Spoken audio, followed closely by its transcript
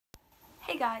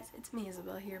Hey guys, it's me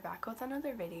Isabel here back with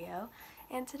another video,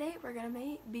 and today we're going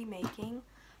to be making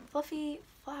fluffy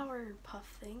flower puff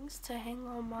things to hang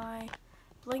on my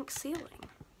blank ceiling.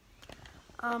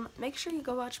 Make sure you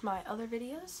go watch my other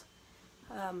videos,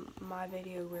 my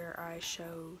video where I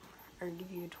show or give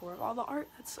you a tour of all the art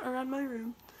that's around my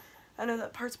room. I know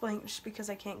that part's blank just because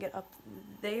I can't get up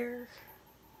there,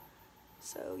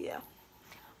 so yeah.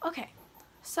 Okay,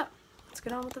 so let's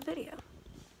get on with the video.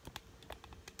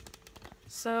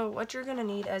 So what you're going to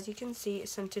need, as you can see,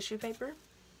 is some tissue paper,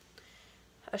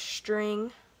 a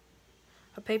string,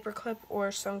 a paper clip,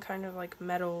 or some kind of like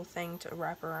metal thing to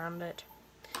wrap around it,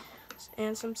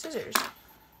 and some scissors.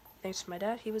 Thanks to my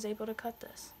dad, he was able to cut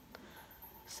this.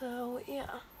 So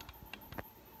yeah.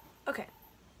 Okay.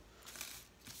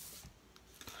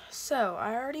 So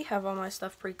I already have all my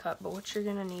stuff pre-cut, but what you're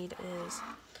going to need is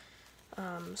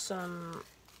some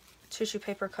tissue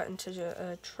paper cut into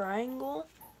a triangle,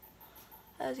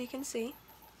 as you can see,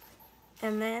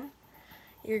 and then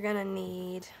you're gonna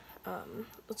need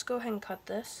let's go ahead and cut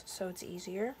this so it's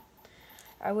easier.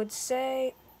 I would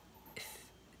say, if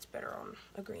it's better on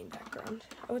a green background,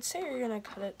 I would say you're gonna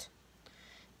cut it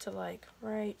to like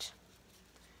right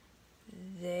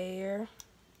there.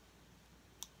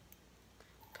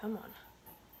 Come on.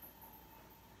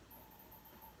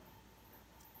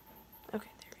 Okay,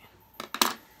 there we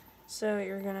go. So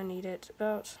you're gonna need it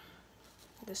about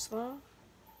this long.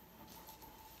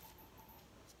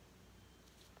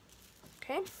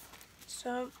 Okay,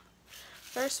 so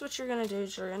first what you're going to do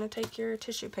is you're going to take your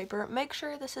tissue paper. Make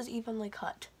sure this is evenly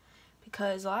cut,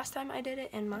 because last time I did it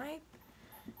and my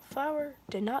flower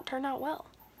did not turn out well.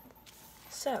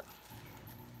 So,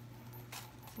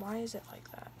 why is it like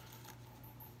that?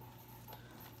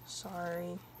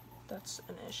 Sorry, that's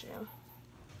an issue.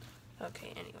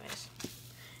 Okay, anyways.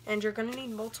 And you're going to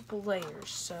need multiple layers,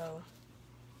 so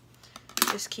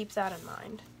just keep that in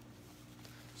mind.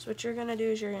 So what you're going to do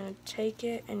is you're going to take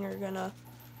it and you're going to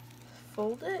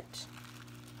fold it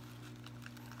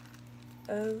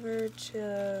over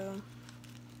to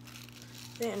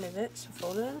the end of it. So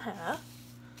fold it in half.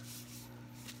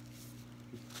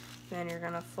 Then you're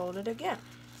going to fold it again.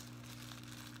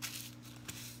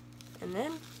 And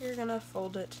then you're going to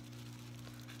fold it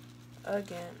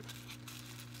again.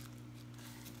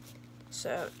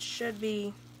 So it should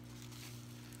be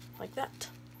like that.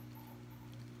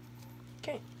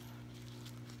 Okay,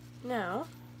 now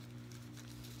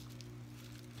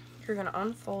you're going to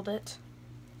unfold it.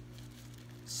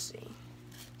 Let's see.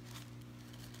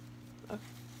 Okay.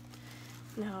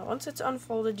 Now, once it's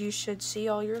unfolded, you should see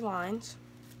all your lines.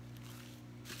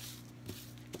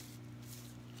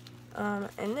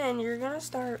 And then you're going to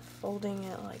start folding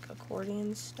it like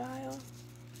accordion style.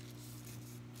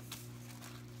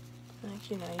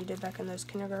 Like, you know, you did back in those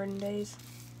kindergarten days.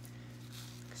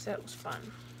 Because that was fun.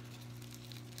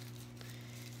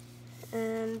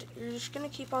 And you're just going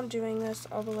to keep on doing this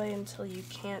all the way until you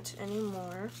can't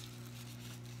anymore.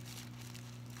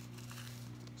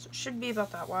 So it should be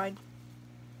about that wide.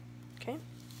 Okay.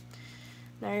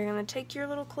 Now you're going to take your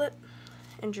little clip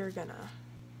and you're going to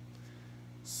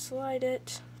slide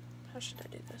it. How should I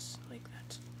do this? Like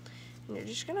that. And you're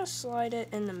just going to slide it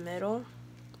in the middle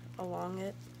along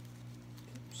it.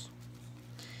 Oops.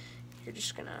 You're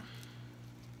just going to,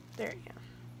 there you go.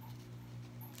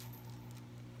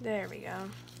 There we go.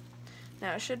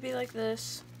 Now it should be like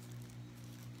this.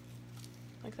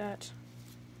 Like that.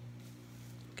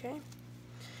 Okay.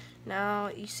 Now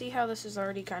you see how this is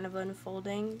already kind of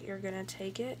unfolding. You're going to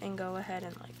take it and go ahead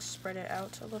and like spread it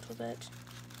out a little bit.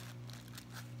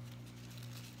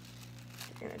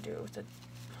 You're going to do it with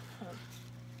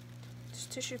this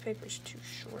tissue paper is too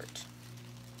short.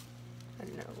 I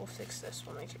don't know, we'll fix this,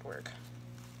 we'll make it work.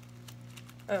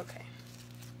 Okay.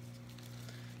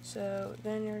 So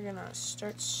then you're gonna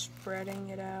start spreading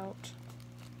it out,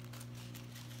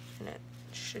 and it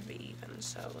should be even,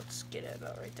 so let's get it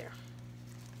about right there.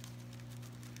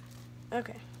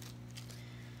 Okay.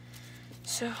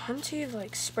 So once you've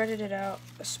like spread it out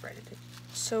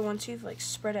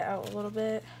a little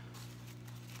bit,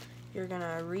 you're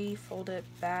gonna refold it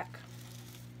back.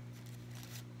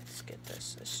 Let's get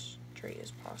this as straight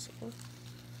as possible.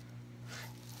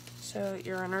 So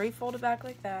you're gonna refold it back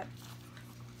like that.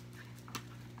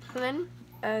 And then,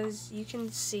 as you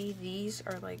can see, these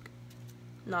are like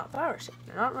not flower shaped,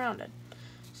 they're not rounded.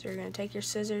 So you're going to take your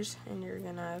scissors and you're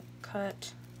going to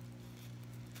cut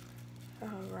a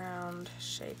round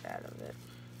shape out of it.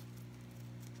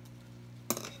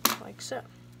 Like so.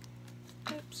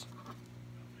 Oops.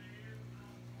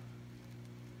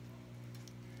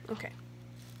 Okay.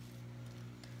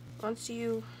 Once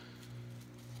you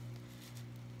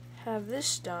have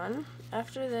this done.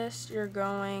 After this, you're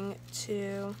going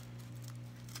to,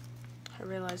 I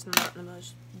realize I'm not the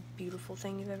most beautiful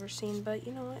thing you've ever seen, but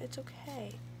you know what, it's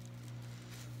okay.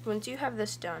 Once you have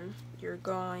this done, you're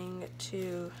going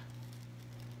to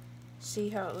see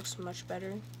how it looks much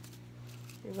better.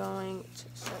 You're going to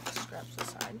set the scraps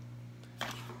aside.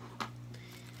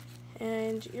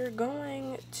 And you're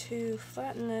going to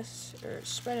flatten this, or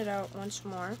spread it out once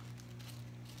more.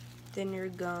 Then you're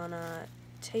gonna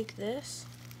take this,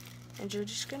 and you're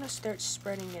just gonna start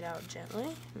spreading it out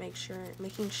gently.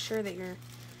 Making sure that you're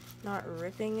not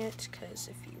ripping it, because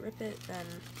if you rip it, then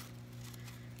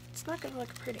it's not gonna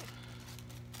look pretty.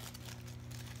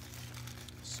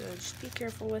 So just be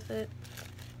careful with it.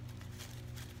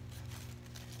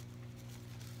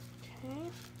 Okay.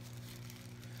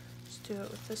 Let's do it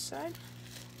with this side.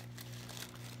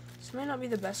 This may not be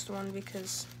the best one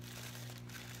because,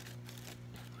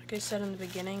 like I said in the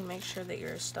beginning, make sure that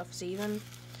your stuff's even.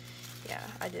 Yeah,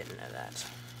 I didn't know that.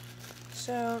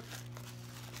 So,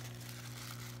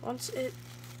 once it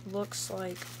looks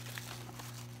like,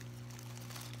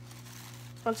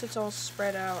 once it's all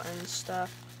spread out and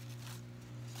stuff,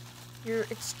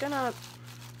 it's gonna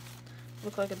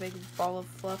look like a big ball of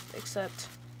fluff, except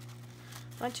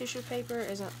my tissue paper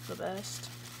isn't the best,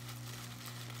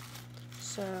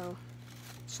 so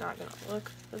it's not gonna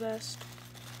look the best.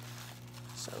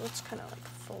 So let's kind of like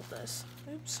fold this.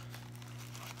 Oops.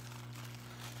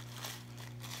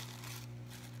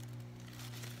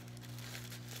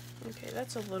 Okay,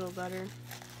 that's a little better.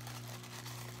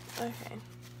 Okay.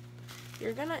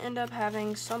 You're gonna end up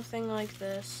having something like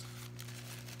this.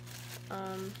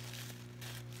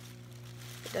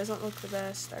 It doesn't look the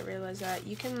best, I realize that.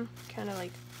 You can kind of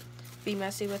like be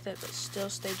messy with it, but still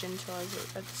stay gentle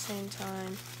at the same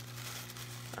time.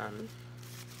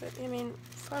 But I mean,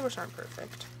 flowers aren't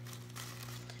perfect.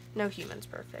 No human's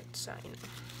perfect, so you know.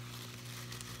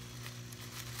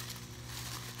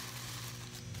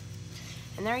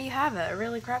 And there you have it, a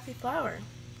really crappy flower.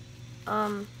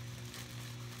 I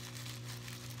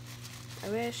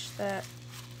wish that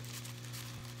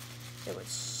it would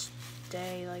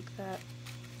stay like that.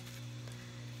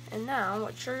 And now,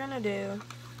 what you're gonna do,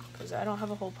 because I don't have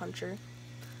a hole puncher,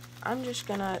 I'm just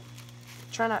gonna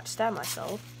try not to stab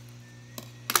myself.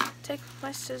 Take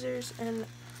my scissors and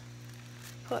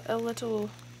put a little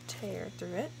tear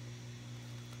through it.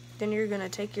 Then you're gonna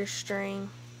take your string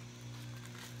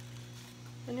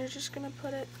and you're just gonna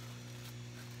put it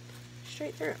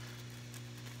straight through.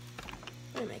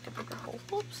 I'm gonna make a bigger hole.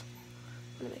 Whoops.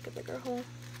 I'm gonna make a bigger hole.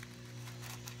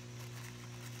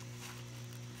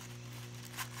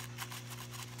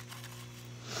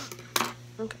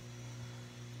 Okay.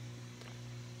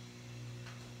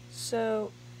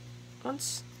 So,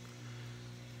 once,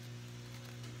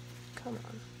 come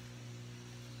on.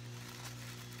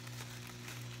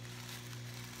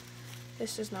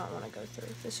 This does not want to go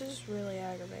through. This is really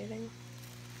aggravating.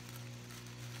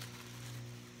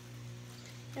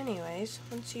 Anyways,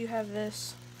 once you have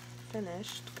this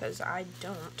finished, because I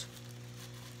don't,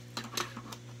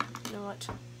 you know what?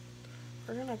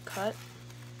 We're gonna cut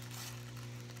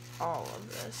all of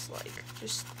this, like,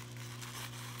 just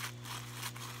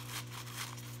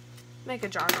make a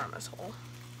ginormous hole.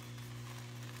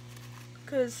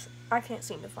 Because I can't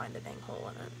seem to find a dang hole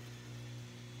in it.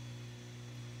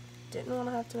 Didn't want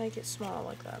to have to make it small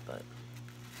like that, but...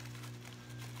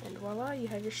 And voila, you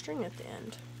have your string at the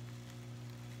end.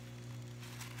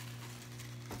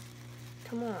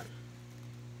 Come on.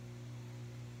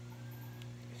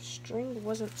 Your string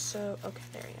wasn't so... Okay,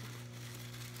 there you go.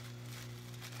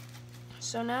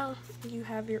 So now you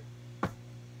have your...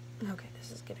 Okay,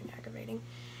 this is getting aggravating.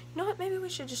 You know what? Maybe we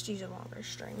should just use a longer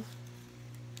string.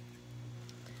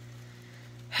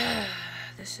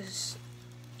 This is...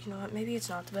 You know what? Maybe it's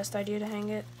not the best idea to hang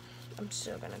it. I'm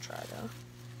still gonna try, though.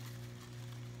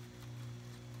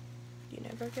 You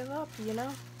never give up, you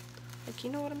know? Like,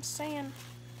 you know what I'm saying?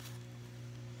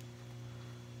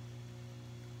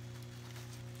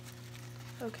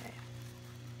 Okay.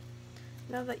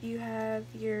 Now that you have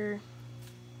your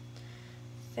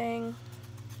thing,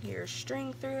 your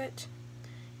string through it,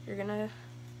 you're gonna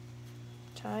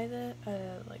tie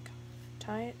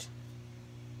tie it.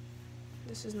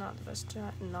 This is not the best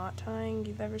knot tying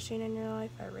you've ever seen in your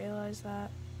life. I realize that.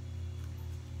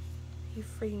 Are you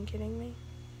freaking kidding me?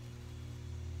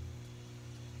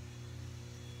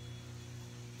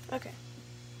 Okay.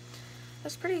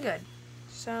 That's pretty good.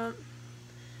 So,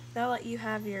 now that you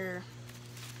have your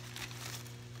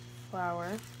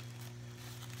flower,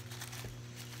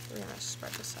 we're gonna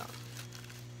spread this out.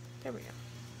 There we go.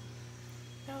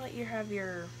 Now that you have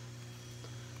your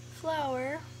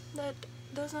flower that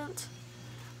doesn't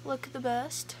look the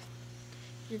best,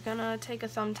 you're gonna take a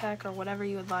thumbtack or whatever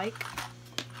you would like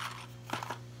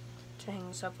to hang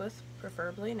this up with,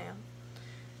 preferably now,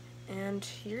 and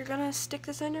you're gonna stick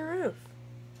this in your roof.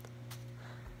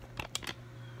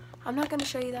 I'm not gonna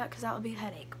show you that because that would be a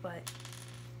headache, but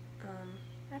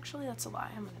actually that's a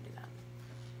lie. I'm gonna do that.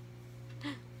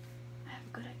 I have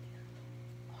a good idea.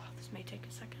 Oh, this may take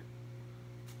a second.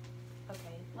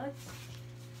 Okay, let's.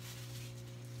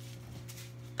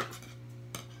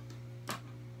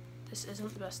 This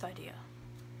isn't the best idea.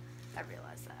 I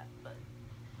realize that, but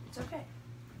it's okay.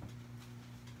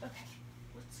 Okay,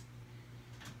 let's.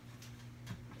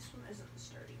 This one isn't the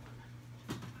sturdy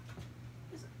one.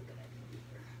 Isn't a good idea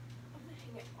either. I'm gonna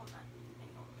hang it on that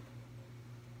nail.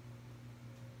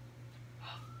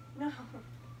 No.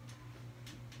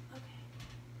 Okay.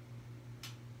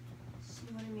 See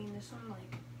what I mean? This one,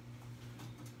 like,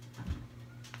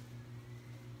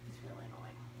 it's really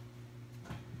annoying.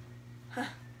 Huh.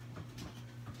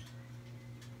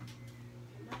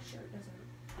 My shirt doesn't.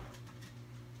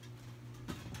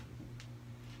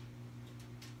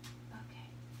 Okay.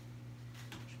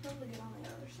 Should probably get on the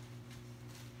other side.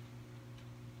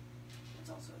 It's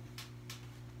also a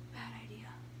bad idea.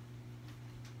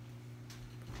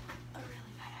 A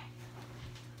really bad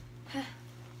idea.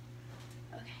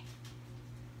 Okay.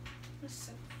 Let's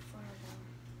sit far down.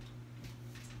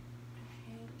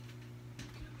 Okay.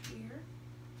 Go here.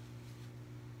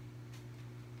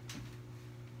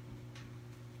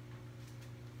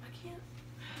 I can't,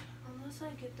 unless I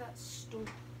get that stool on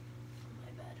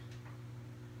my bed.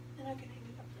 Then I can hang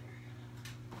it up there.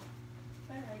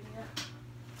 Bad idea.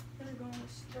 I'm gonna go on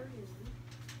sturdily,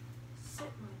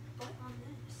 sit my butt on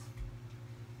this,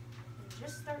 and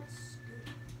just start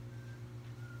scooting.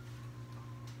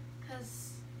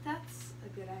 Cause that's a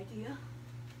good idea.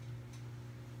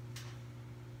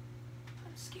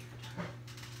 I'm scared.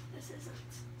 This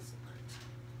isn't smart.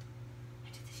 I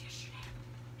did this yesterday,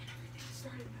 and everything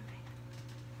started moving.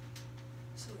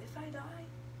 So if I die,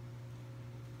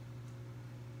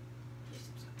 please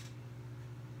subscribe.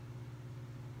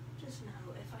 Just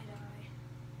know, if I die,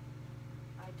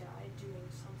 I died doing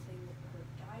something, or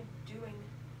died doing,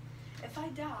 if I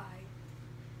die,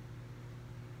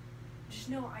 just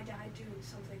know I died doing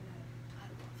something that I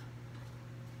love.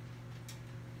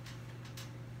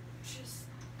 Just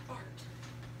art.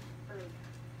 Or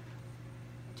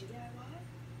DIY?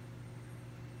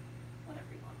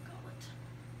 Whatever you want to call it.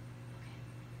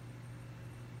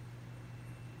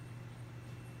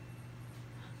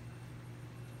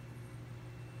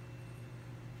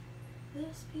 Okay.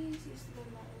 This piece used to be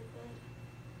my old bed.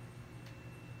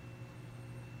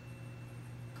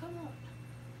 Come on.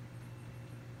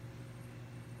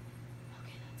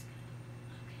 Okay, that's good.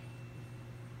 Okay.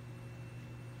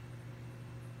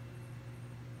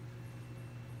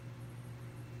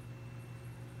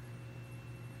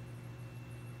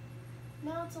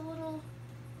 Now it's a little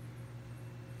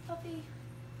puffy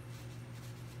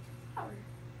flower.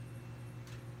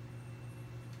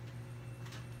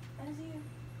 As you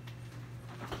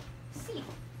see.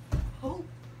 Oh.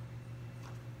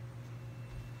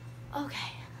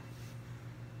 Okay.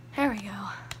 There we go.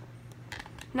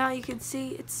 Now you can see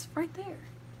it's right there.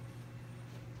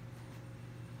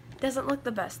 Doesn't look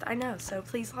the best, I know, so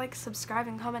please like, subscribe,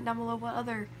 and comment down below what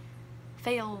other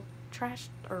fail, trash,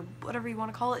 or whatever you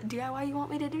want to call it, DIY you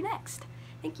want me to do next.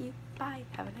 Thank you. Bye.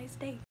 Have a nice day.